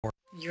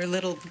Your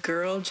little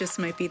girl just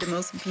might be the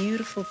most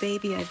beautiful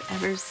baby I've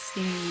ever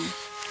seen.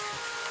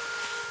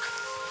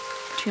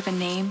 Do you have a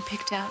name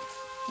picked out,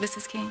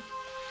 Mrs. King?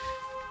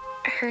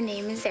 Her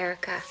name is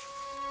Erica.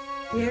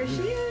 Here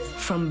she is.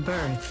 From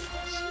birth,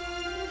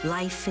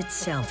 life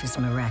itself is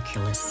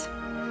miraculous.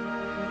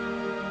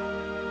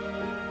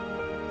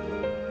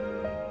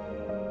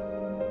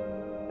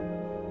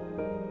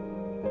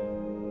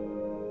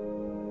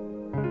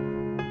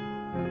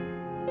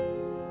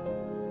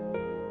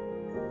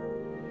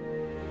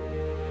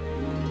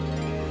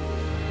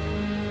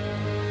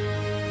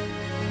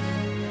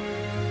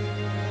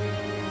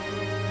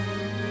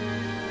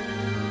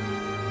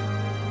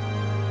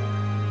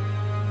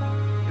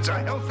 It's a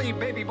healthy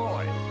baby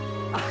boy.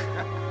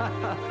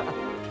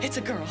 It's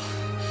a girl.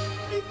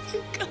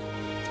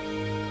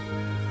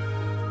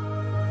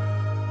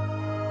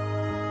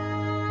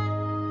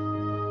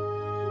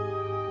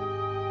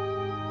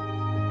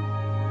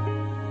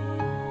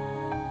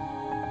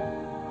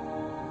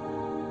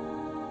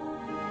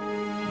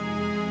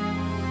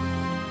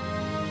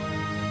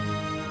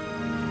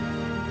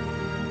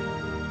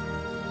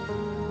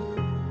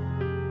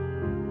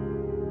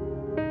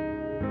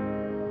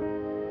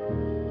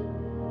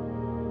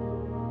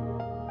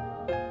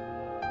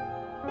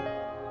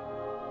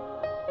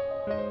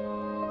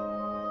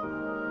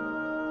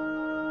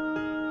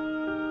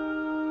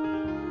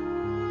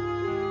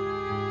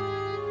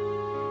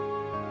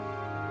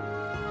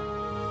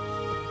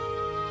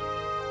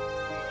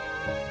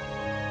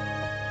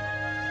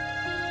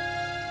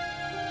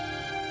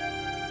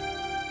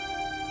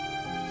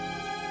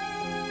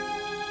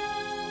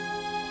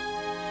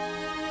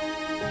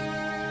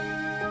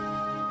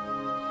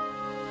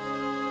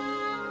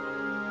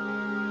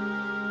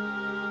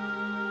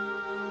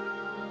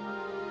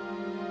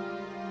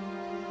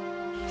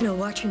 You know,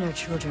 watching our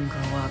children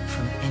grow up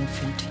from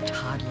infant to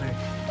toddler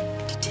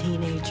to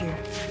teenager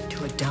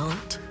to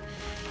adult.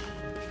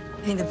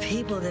 I mean, the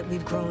people that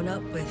we've grown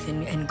up with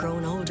and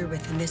grown older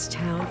with in this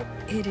town,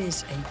 it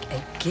is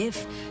a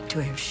gift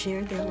to have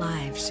shared their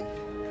lives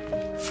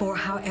for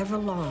however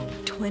long,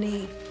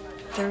 20,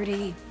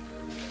 30,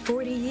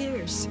 40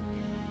 years.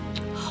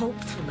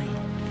 Hopefully,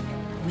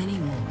 many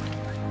more.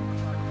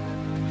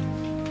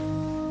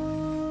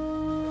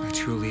 It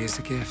truly is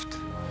a gift.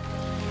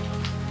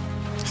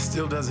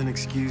 Still doesn't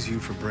excuse you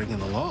for breaking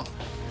the law.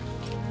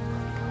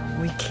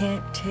 We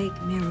can't take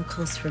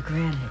miracles for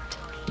granted,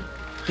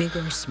 big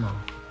or small.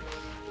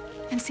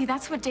 And see,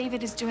 that's what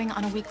David is doing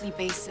on a weekly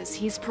basis.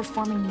 He's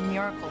performing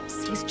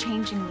miracles. He's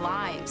changing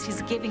lives.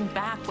 He's giving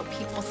back what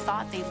people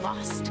thought they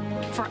lost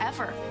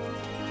forever.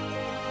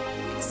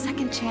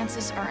 Second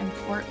chances are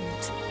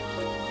important.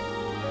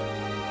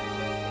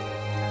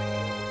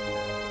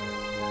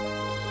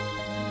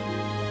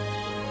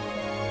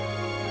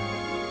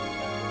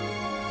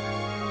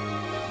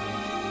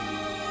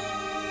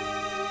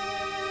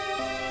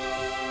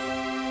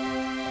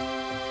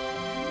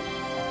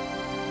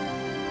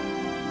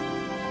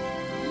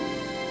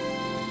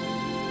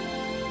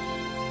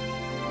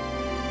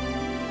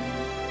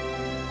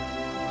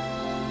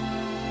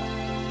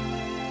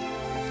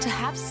 To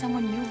have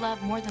someone you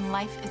love more than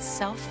life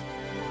itself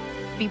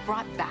be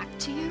brought back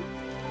to you,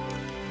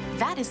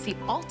 that is the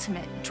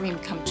ultimate dream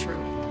come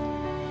true.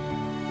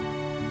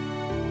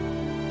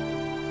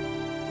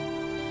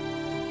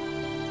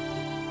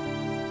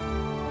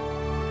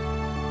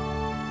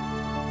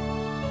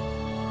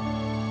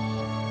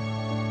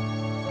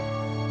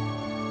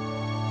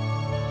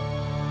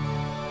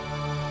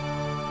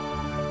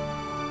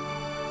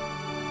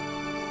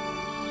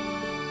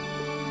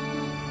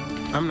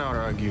 I'm not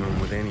arguing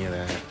with any of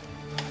that.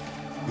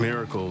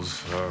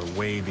 Miracles are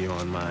way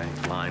beyond my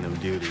line of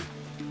duty.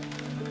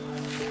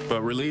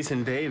 But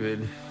releasing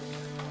David,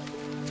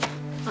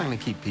 I'm not gonna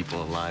keep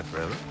people alive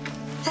forever.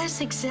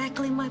 That's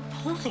exactly my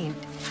point.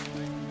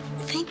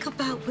 Think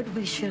about what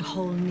we should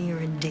hold near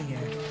and dear.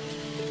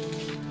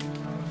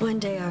 One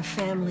day our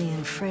family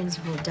and friends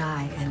will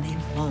die and they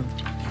won't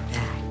be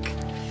back.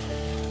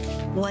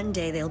 One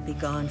day they'll be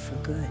gone for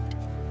good.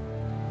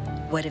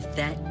 What if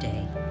that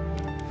day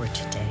were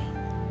today?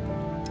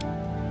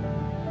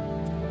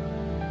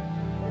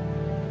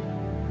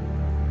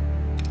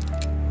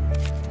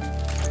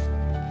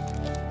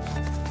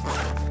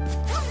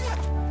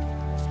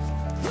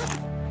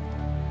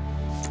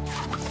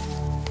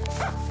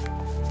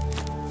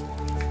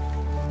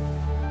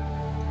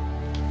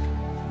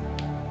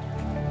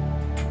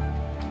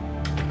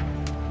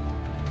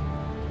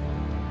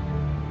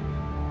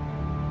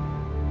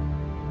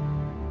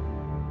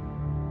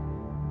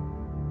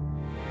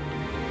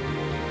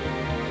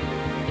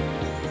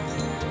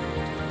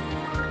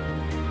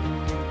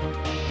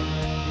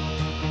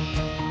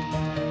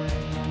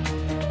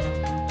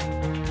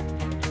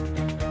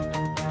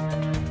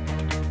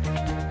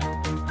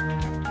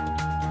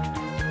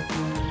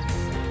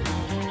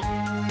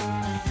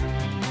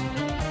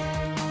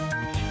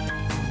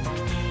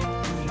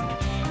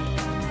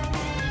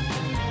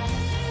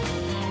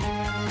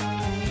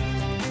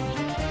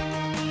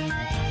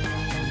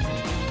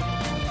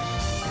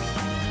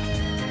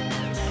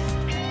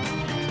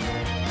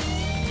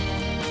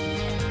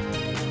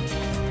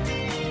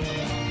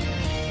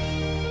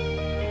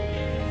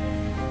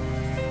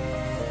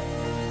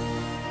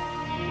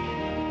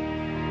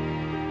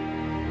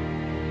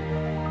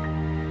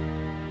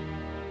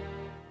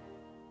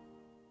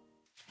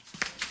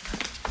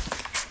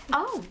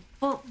 Oh,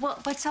 well,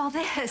 what's all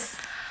this?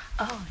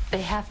 Oh,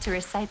 they have to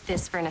recite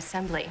this for an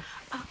assembly.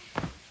 Oh,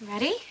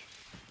 ready?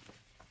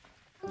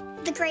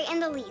 The great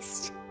and the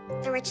least,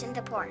 the rich and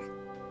the poor,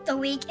 the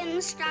weak and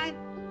the strong,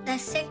 the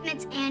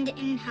sickness and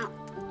in health,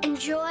 in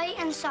joy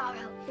and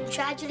sorrow, in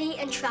tragedy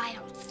and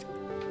triumph.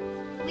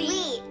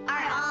 We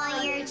are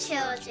all your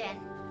children.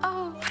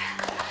 Oh.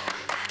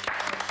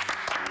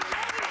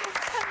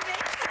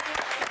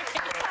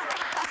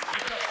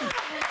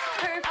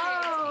 Perfect,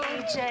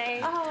 AJ.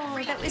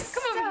 Oh, that was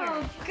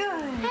so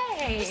good.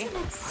 Hey,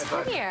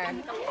 come here.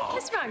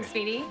 What's wrong,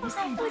 sweetie?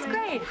 That was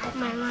great.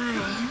 My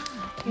line.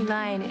 Your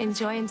line, in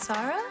joy and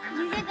sorrow?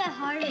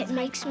 It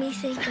makes me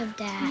think of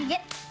Dad.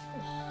 Yep.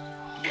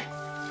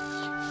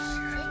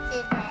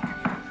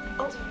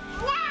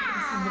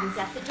 Somebody's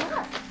at the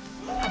door.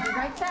 I'll be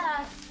right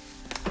back.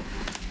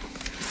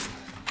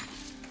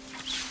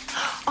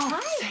 Oh,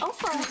 Hi,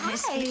 Opal.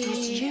 Hi. It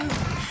is you.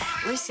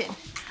 Listen,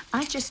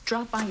 I just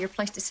dropped by your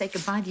place to say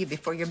goodbye to you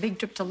before your big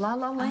trip to La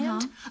La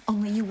Land.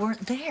 Only you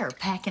weren't there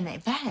packing a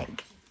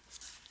bag.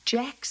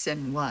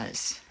 Jackson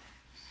was.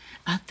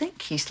 I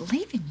think he's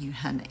leaving you,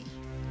 honey.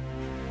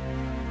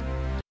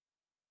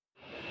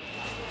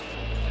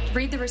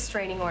 Read the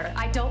restraining order.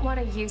 I don't want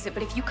to use it,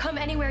 but if you come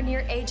anywhere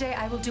near AJ,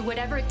 I will do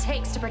whatever it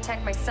takes to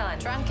protect my son.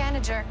 Drunk and a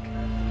jerk.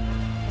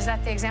 Is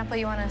that the example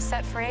you want to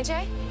set for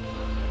AJ?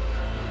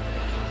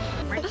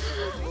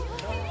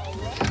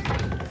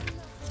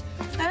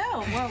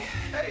 Oh, well,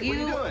 Hey, what are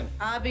you doing?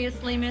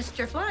 obviously missed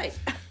your flight.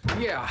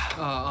 Yeah,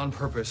 on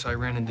purpose. I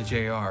ran into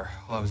JR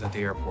while I was at the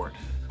airport.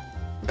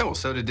 Oh, well,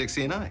 so did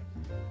Dixie and I.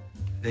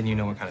 Then you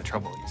know what kind of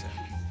trouble he's in.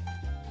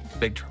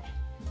 Big trouble.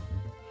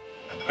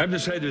 I've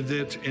decided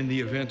that in the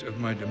event of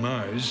my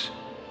demise,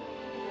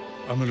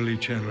 I'm going to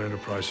leave Chandler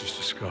Enterprises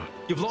to Scott.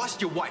 You've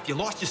lost your wife, you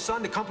lost your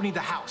son, the company, the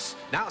house.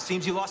 Now it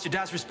seems you lost your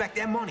dad's respect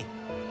and money.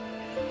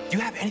 Do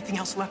you have anything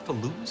else left to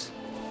lose?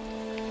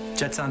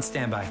 Jet's on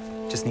standby.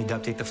 Just need to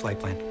update the flight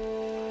plan.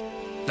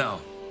 No.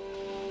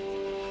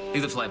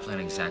 Leave the flight plan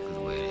exactly the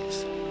way it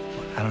is.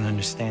 I don't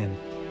understand.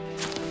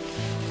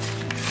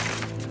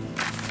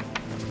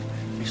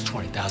 There's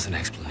 20,000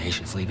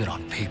 explanations. Leave it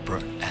on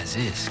paper as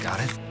is. Got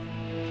it?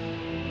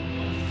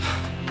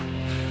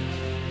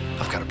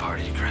 I've got a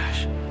party to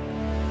crash.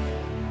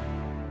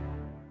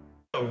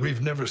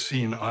 We've never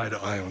seen eye to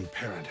eye on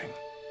parenting.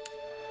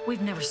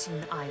 We've never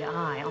seen eye to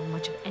eye on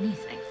much of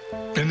anything.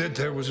 And that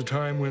there was a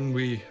time when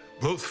we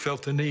both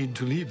felt the need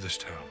to leave this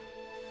town.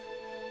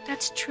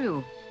 That's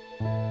true.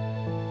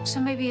 So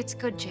maybe it's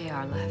good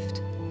JR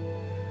left.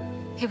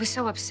 He was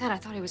so upset, I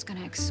thought he was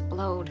gonna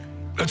explode.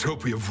 Let's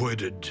hope we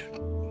avoided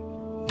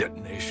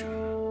detonation.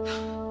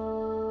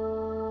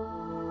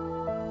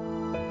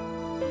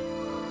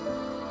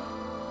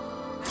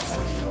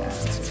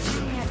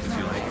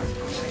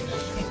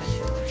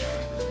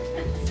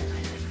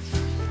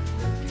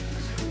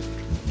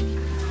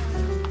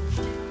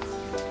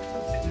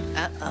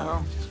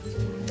 Uh-oh.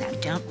 Now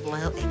don't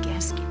blow a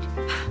gasket.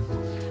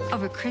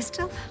 Over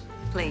Crystal?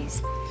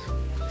 Please.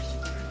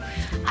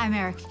 I'm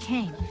Erica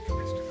Kane. I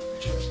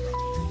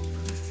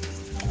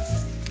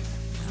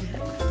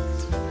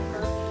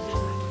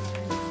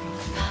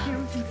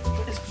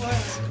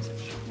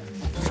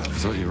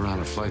thought you were on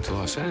a flight to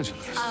Los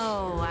Angeles.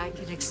 Oh, I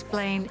can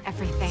explain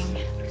everything.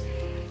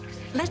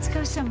 Let's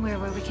go somewhere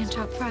where we can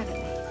talk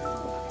privately.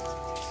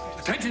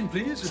 Attention,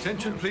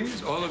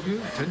 please, all of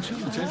you. Attention.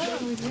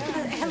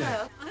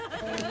 Hello.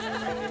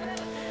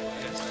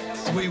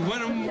 We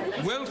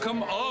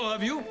welcome all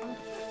of you.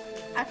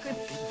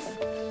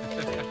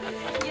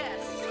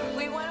 Yes,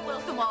 we want to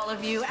welcome all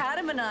of you.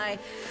 Adam and I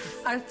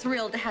are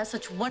thrilled to have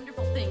such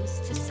wonderful things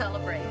to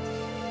celebrate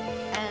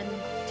and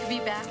to be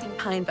back in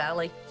Pine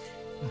Valley,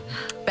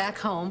 back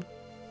home.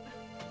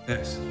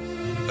 Yes,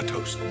 a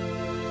toast.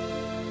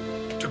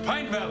 To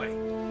Pine Valley.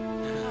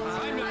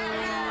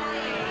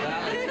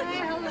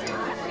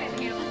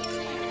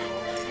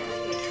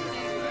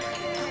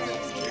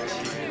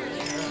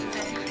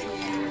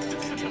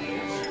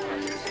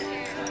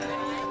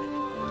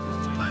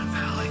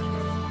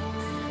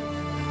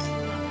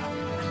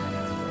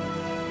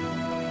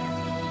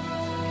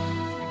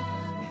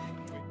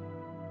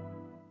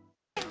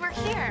 We're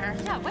here.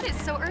 Yeah, what is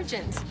so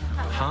urgent?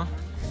 Huh?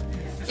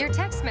 Your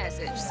text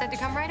message said to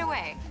come right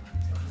away.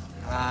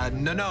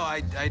 No,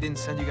 I didn't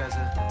send you guys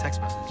a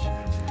text message.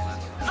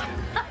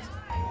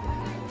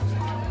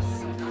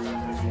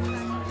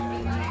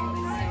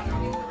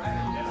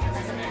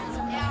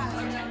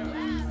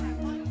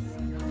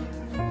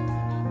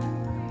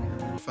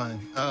 Fine.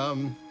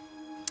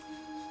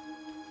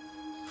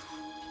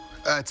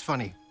 It's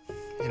funny,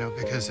 you know,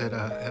 because at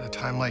a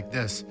time like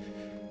this,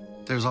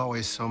 there's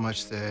always so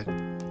much that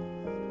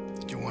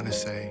you want to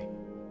say.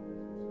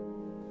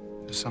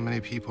 There's so many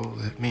people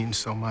that mean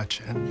so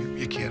much, and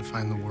you can't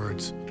find the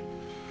words.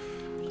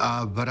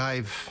 But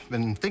I've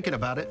been thinking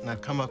about it, and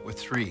I've come up with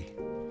 3.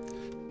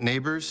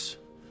 Neighbors,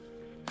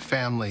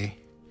 family,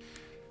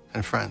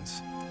 and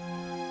friends.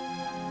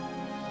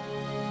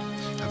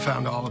 I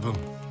found all of them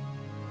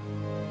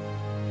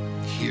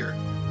here.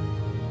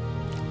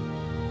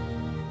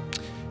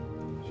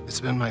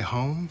 It's been my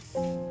home.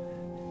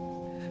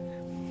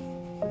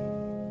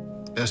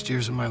 Best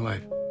years of my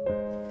life.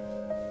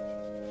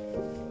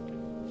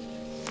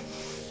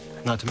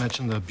 Not to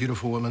mention the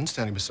beautiful woman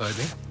standing beside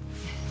me.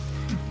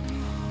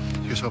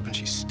 Here's hoping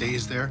she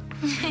stays there.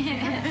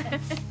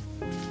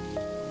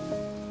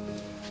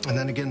 And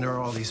then again, there are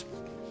all these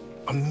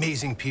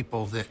amazing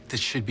people that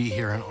should be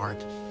here in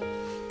art,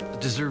 that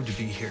deserve to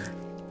be here,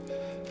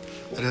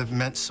 that have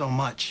meant so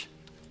much,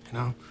 you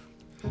know?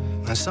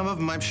 And some of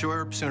them, I'm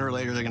sure, sooner or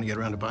later, they're gonna get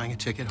around to buying a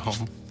ticket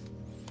home.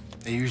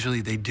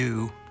 Usually they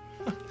do.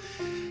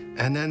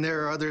 And then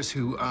there are others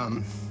who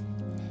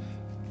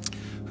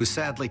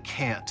sadly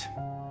can't,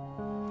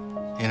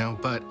 you know,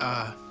 but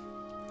I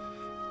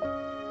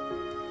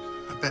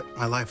bet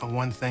my life on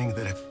one thing,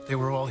 that if they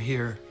were all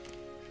here,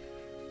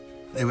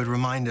 they would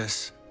remind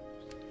us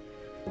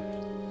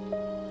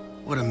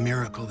what a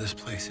miracle this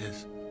place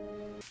is.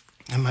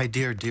 And my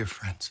dear, dear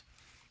friends,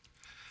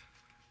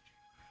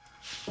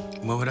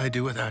 what would I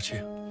do without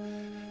you?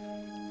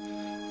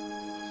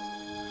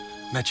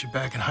 Met you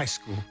back in high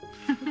school,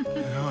 you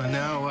know, and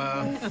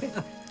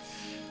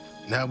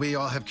now we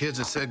all have kids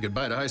that said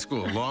goodbye to high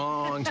school a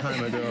long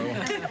time ago.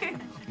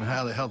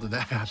 How the hell did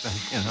that happen,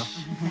 you know?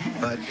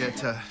 But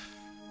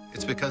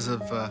it's because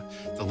of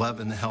the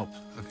love and the help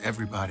of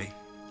everybody.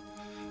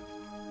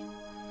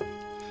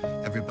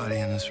 Everybody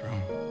in this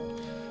room.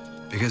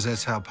 Because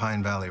that's how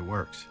Pine Valley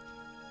works.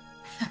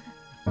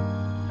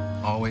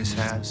 Always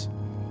has,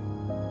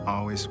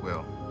 always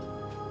will.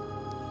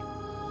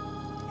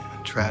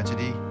 In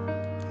tragedy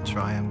and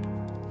triumph,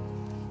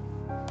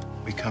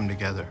 we come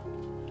together.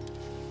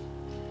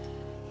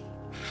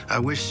 I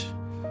wish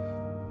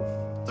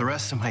the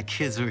rest of my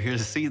kids were here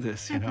to see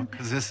this, you know,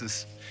 because this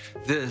is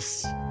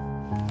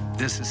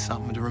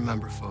something to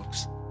remember,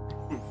 folks.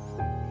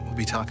 We'll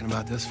be talking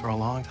about this for a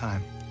long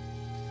time.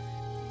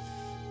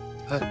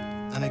 But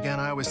then again,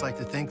 I always like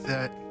to think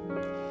that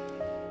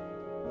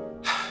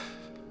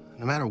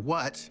no matter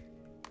what,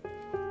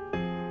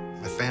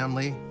 my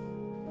family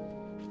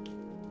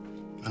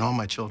and all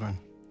my children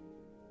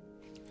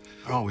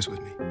are always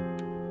with me.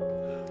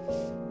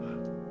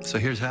 So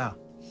here's how.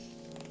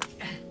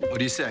 What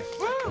do you say?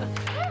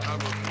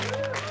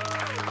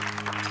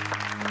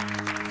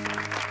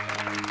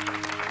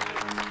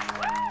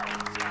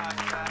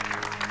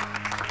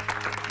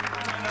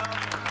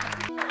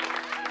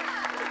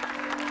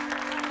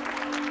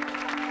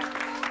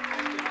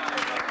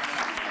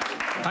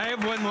 I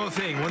have one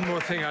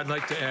more thing I'd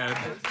like to add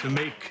to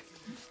make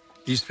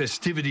these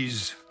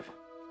festivities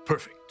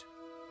perfect.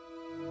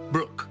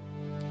 Brooke.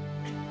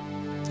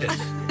 Yes.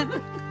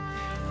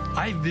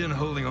 I've been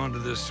holding on to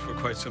this for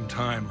quite some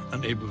time,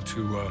 unable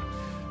to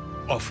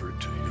offer it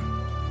to you.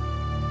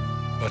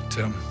 But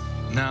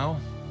now,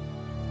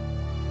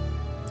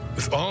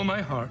 with all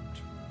my heart,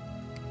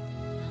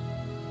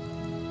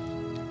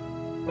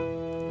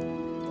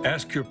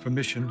 ask your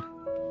permission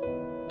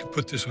to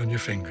put this on your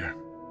finger.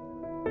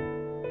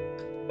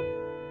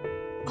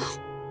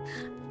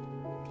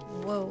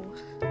 Whoa.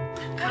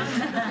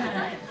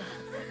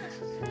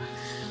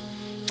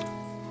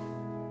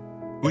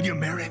 Will you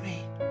marry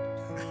me?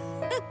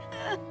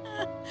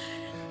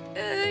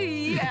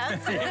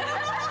 Yes.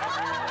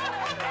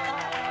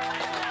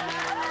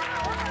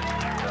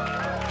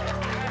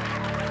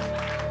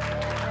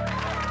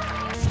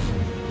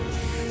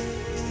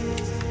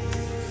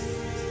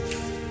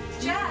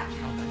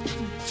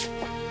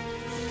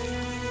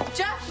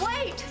 Jack,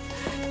 wait!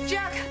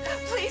 Jack,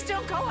 please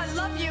don't go. I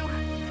love you.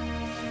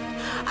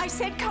 I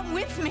said come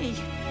with me.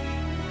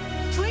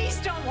 Please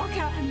don't walk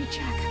out on me,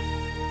 Jack.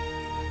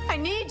 I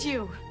need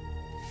you.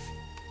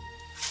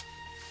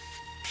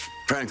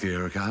 Frankly,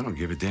 Erica, I don't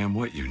give a damn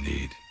what you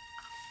need.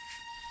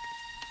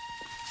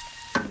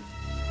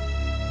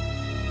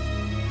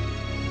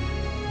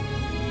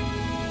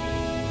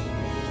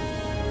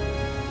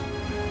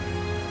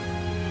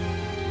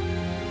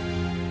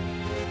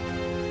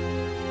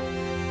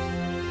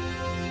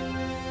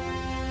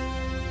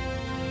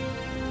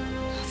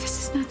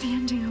 This is not the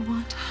ending I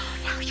want.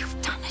 Now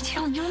you've done it,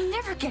 Helen. You'll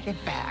never get it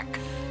back.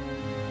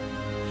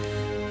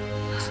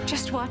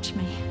 Just watch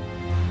me.